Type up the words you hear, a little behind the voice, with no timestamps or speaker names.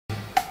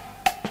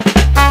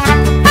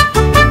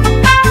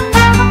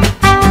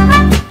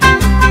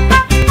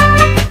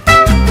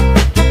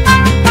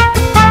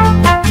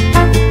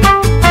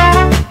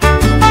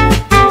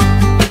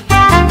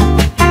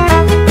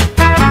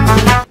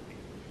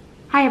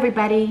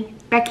everybody,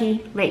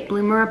 Becky, late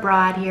bloomer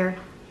abroad here.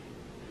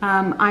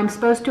 I'm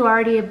supposed to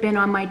already have been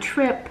on my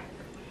trip,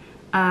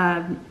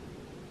 but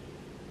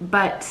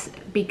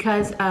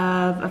because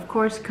of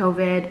course,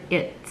 COVID,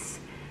 it's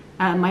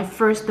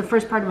the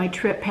first part of my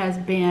trip has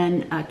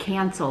been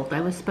canceled.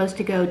 I was supposed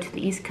to go to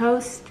the East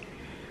Coast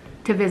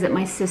to visit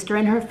my sister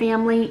and her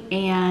family,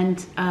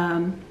 and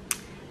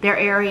their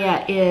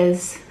area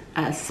is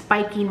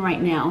spiking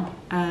right now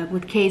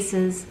with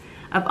cases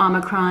of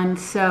Omicron.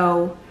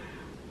 So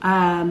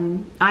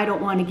I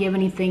don't want to give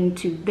anything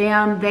to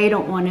them. They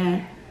don't want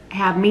to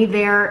have me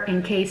there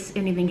in case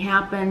anything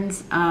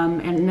happens.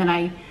 And then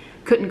I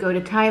couldn't go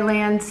to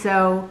Thailand,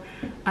 so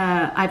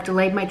I've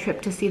delayed my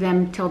trip to see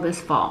them till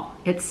this fall.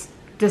 It's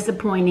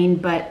disappointing,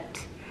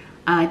 but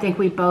I think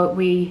we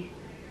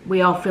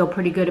all feel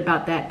pretty good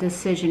about that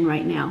decision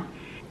right now.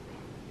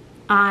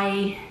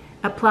 I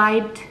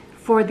applied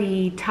for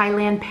the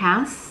Thailand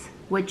Pass,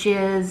 which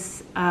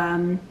is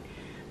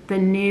the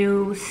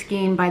new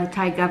scheme by the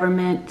Thai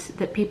government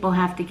that people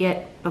have to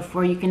get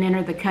before you can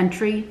enter the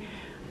country.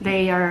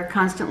 They are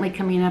constantly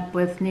coming up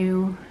with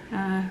new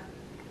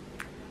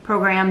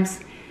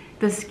programs.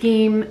 The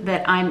scheme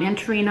that I'm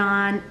entering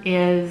on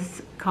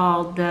is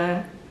called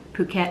the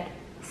Phuket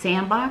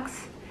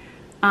Sandbox.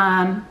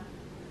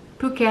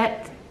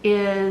 Phuket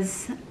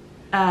is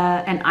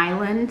an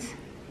island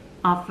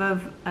off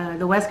of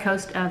the west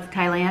coast of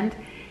Thailand,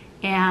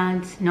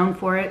 and known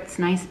for its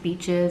nice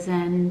beaches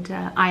and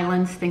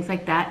islands, things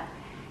like that.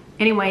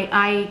 Anyway,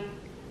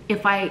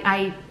 if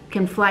I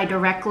can fly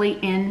directly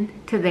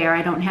into there.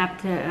 I don't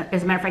have to,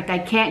 as a matter of fact, I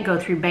can't go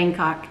through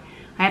Bangkok.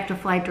 I have to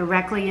fly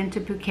directly into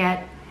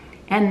Phuket,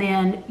 and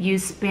then you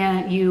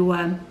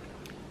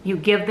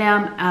give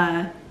them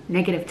a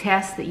negative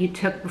test that you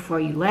took before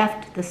you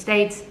left the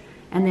States,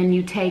 and then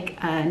you take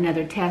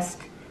another test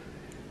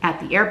at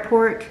the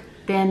airport.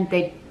 Then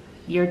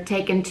you're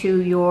taken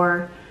to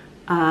your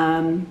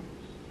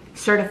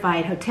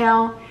certified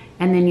hotel,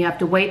 and then you have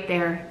to wait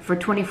there for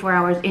 24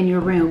 hours in your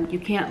room. You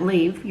can't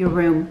leave your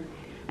room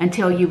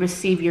until you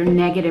receive your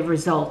negative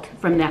result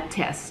from that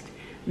test.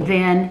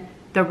 Then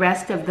the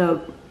rest of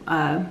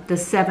the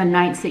 7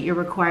 nights that you're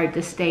required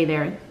to stay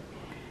there,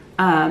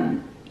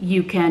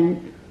 you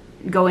can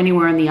go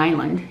anywhere on the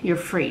island. You're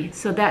free.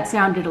 So that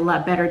sounded a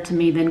lot better to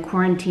me than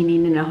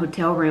quarantining in a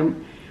hotel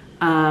room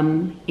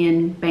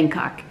in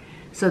Bangkok.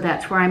 So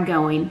that's where I'm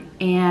going,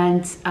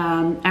 and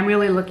I'm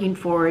really looking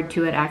forward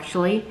to it,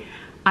 actually.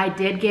 I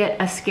did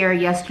get a scare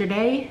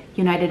yesterday.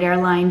 United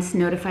Airlines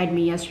notified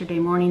me yesterday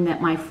morning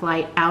that my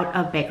flight out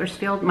of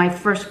Bakersfield, my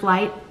first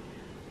flight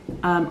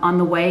on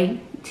the way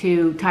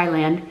to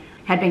Thailand,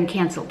 had been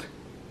canceled.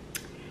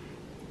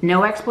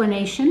 No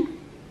explanation.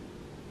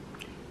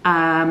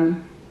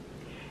 And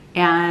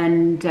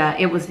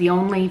it was the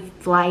only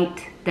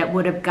flight that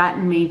would have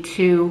gotten me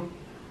to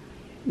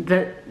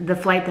the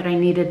flight that I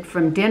needed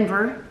from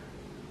Denver.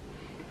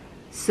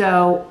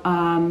 So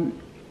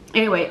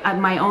anyway,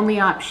 my only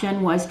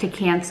option was to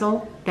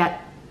cancel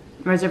that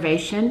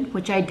reservation,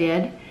 which I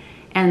did,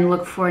 and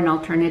look for an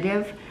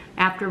alternative.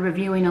 After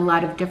reviewing a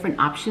lot of different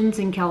options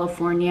in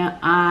California,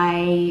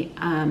 I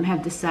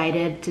have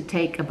decided to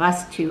take a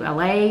bus to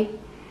LA,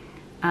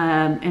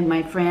 and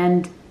my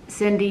friend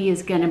Cindy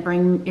is going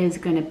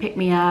to pick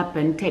me up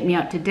and take me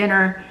out to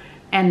dinner,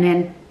 and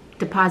then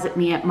deposit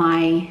me at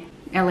my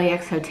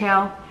LAX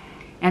hotel,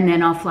 and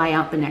then I'll fly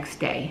out the next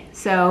day.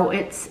 So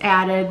it's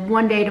added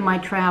 1 day to my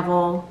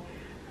travel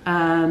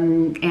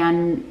and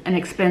an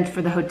expense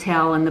for the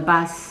hotel and the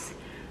bus.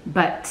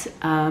 But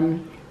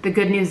the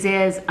good news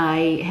is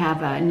I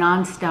have a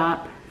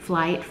non-stop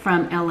flight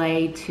from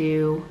LA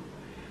to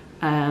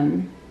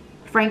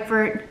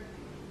Frankfurt,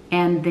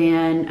 and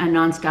then a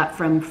non-stop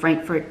from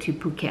Frankfurt to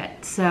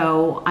Phuket.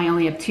 So I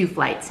only have 2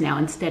 flights now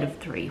instead of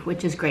 3,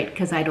 which is great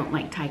because I don't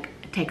like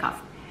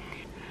takeoff.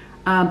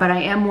 But I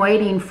am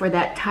waiting for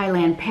that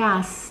Thailand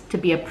Pass to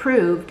be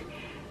approved.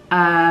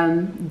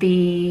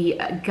 The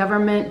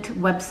government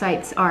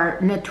websites are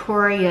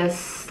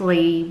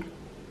notoriously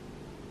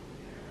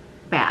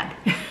bad.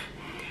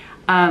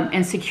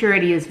 And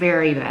security is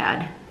very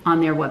bad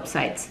on their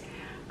websites.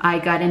 I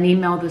got an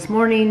email this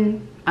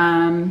morning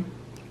from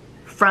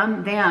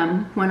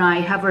them when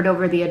I hovered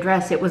over the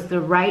address. It was the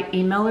right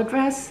email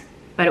address,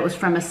 but it was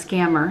from a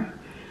scammer.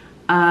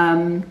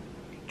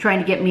 Trying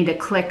to get me to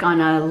click on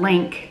a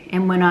link,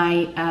 and when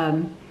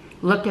I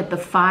looked at the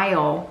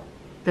file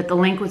that the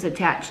link was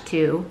attached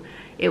to,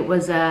 it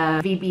was a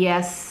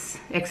VBS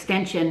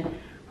extension,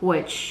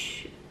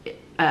 which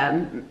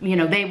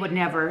they would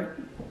never,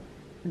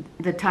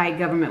 the Thai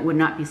government would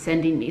not be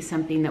sending me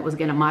something that was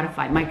going to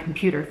modify my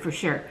computer for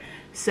sure.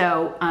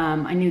 So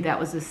I knew that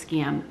was a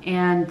scam,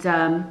 and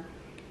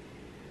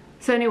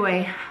so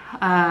anyway,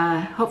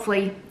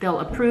 hopefully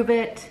they'll approve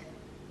it.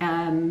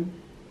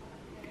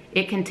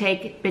 It can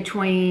take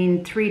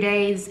between 3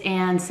 days,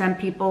 and some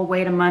people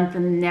wait a month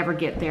and never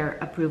get their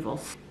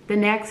approvals. The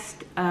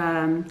next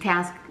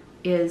task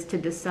is to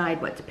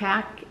decide what to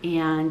pack,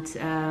 and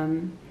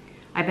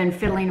I've been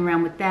fiddling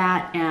around with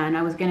that, and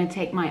I was going to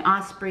take my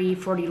Osprey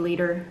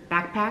 40-liter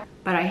backpack,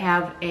 but I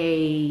have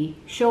a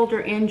shoulder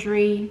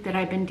injury that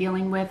I've been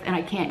dealing with, and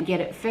I can't get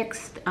it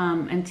fixed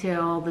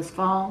until this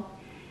fall.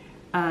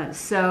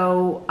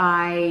 So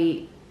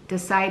I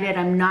decided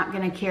I'm not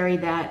going to carry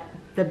the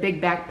big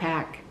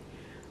backpack.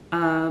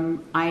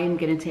 I am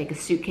going to take a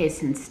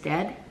suitcase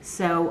instead.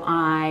 So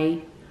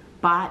I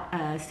bought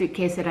a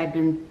suitcase that I've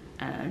been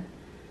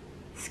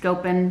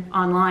scoping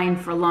online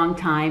for a long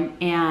time,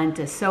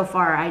 and so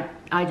far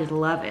I just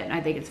love it.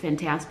 I think it's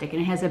fantastic,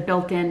 and it has a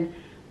built-in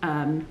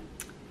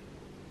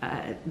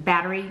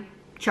battery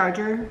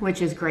charger,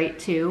 which is great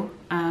too.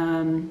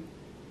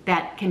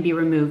 That can be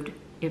removed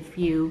if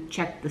you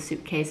check the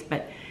suitcase,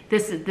 but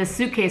this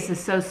suitcase is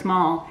so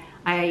small,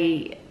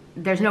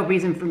 there's no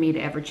reason for me to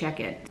ever check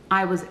it.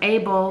 I was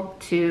able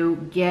to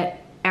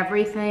get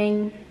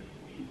everything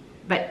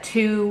but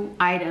 2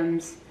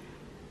 items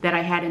that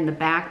I had in the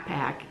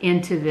backpack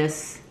into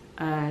this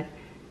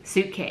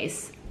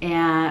suitcase,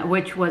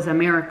 which was a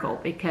miracle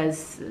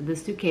because the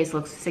suitcase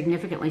looks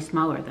significantly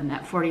smaller than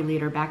that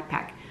 40-liter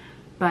backpack.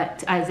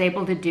 But I was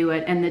able to do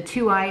it, and the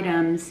 2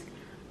 items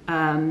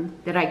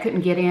that I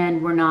couldn't get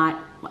in were not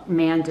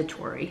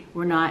mandatory.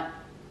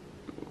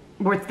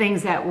 Were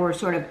things that were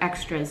sort of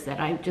extras that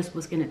I just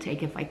was going to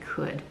take if I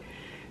could.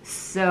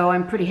 So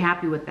I'm pretty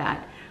happy with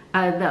that.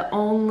 The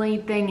only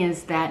thing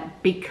is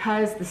that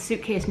because the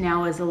suitcase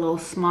now is a little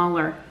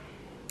smaller,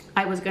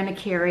 I was going to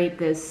carry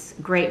this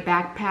great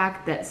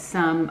backpack that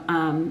some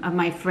of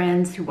my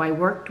friends who I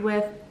worked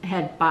with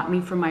had bought me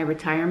for my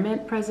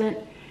retirement present,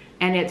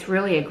 and it's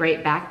really a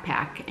great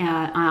backpack.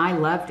 I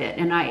loved it,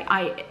 and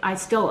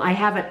I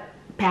have it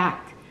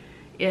packed.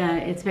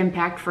 It's been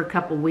packed for a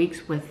couple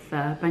weeks with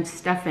a bunch of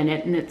stuff in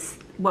it, and it's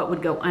what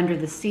would go under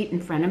the seat in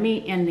front of me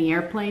in the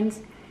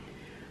airplanes.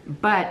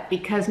 But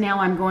because now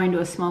I'm going to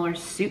a smaller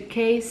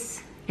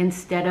suitcase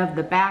instead of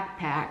the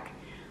backpack,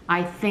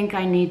 I think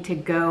I need to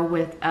go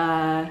with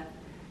a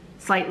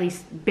slightly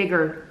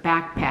bigger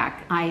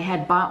backpack. I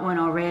had bought one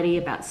already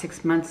about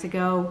 6 months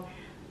ago.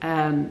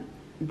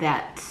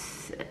 That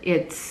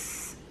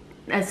it's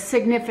a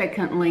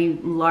significantly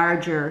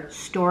larger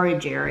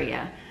storage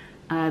area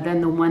than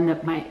the one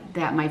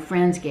that my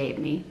friends gave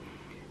me.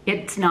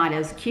 It's not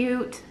as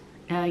cute,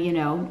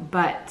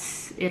 but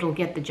it'll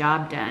get the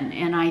job done.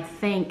 And I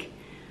think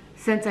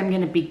since I'm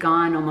going to be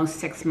gone almost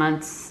 6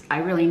 months, I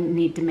really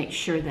need to make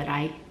sure that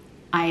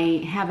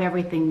I have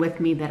everything with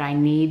me that I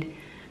need,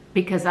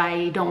 because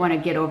I don't want to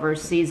get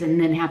overseas and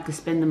then have to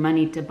spend the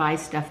money to buy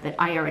stuff that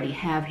I already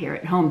have here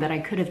at home that I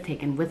could have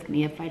taken with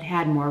me if I'd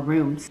had more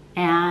rooms.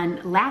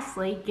 And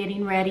lastly,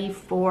 getting ready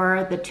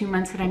for the 2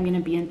 months that I'm going to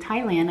be in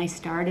Thailand, I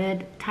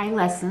started Thai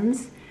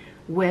lessons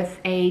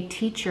with a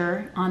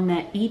teacher on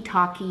the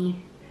eTalkie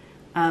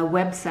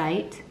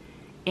website,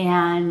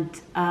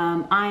 and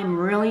I'm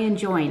really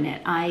enjoying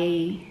it.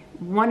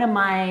 One of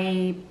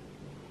my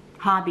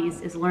hobbies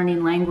is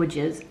learning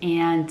languages,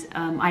 and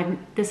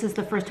this is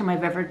the first time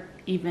I've ever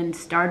even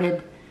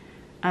started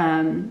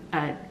an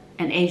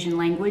Asian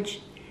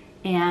language,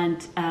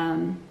 and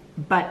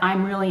but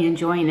I'm really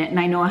enjoying it, and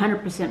I know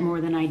 100%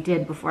 more than I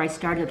did before I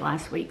started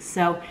last week,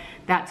 so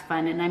that's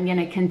fun, and I'm going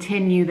to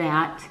continue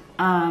that.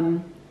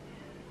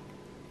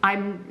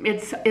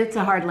 It's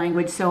a hard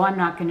language, so I'm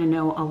not going to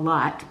know a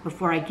lot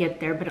before I get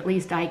there, but at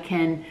least I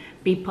can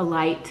be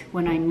polite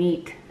when I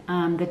meet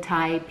the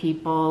Thai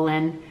people,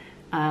 and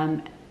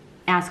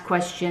ask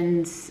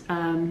questions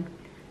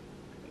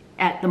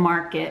at the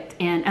market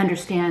and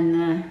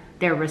understand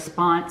their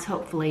response,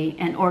 hopefully,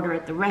 and order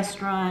at the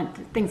restaurant,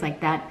 things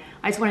like that.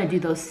 I just want to do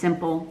those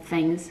simple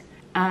things.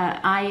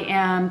 I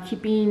am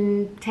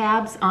keeping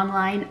tabs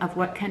online of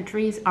what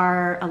countries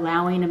are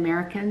allowing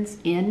Americans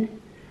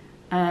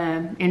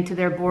into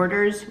their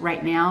borders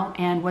right now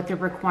and what their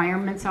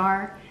requirements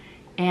are.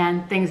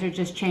 And things are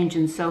just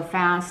changing so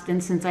fast.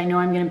 And since I know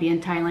I'm going to be in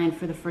Thailand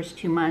for the first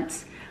 2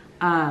 months,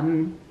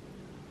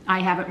 I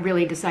haven't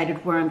really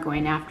decided where I'm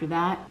going after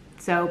that.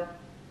 So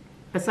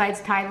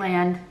besides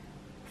Thailand,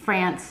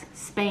 France,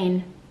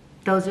 Spain,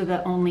 those are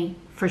the only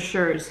for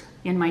sures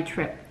in my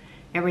trip.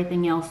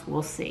 Everything else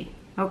we'll see.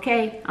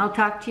 Okay, I'll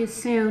talk to you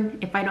soon.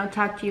 If I don't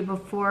talk to you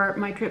before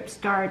my trip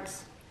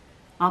starts,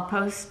 I'll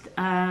post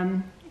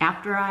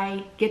after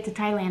I get to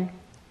Thailand.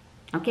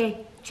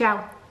 Okay,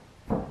 ciao.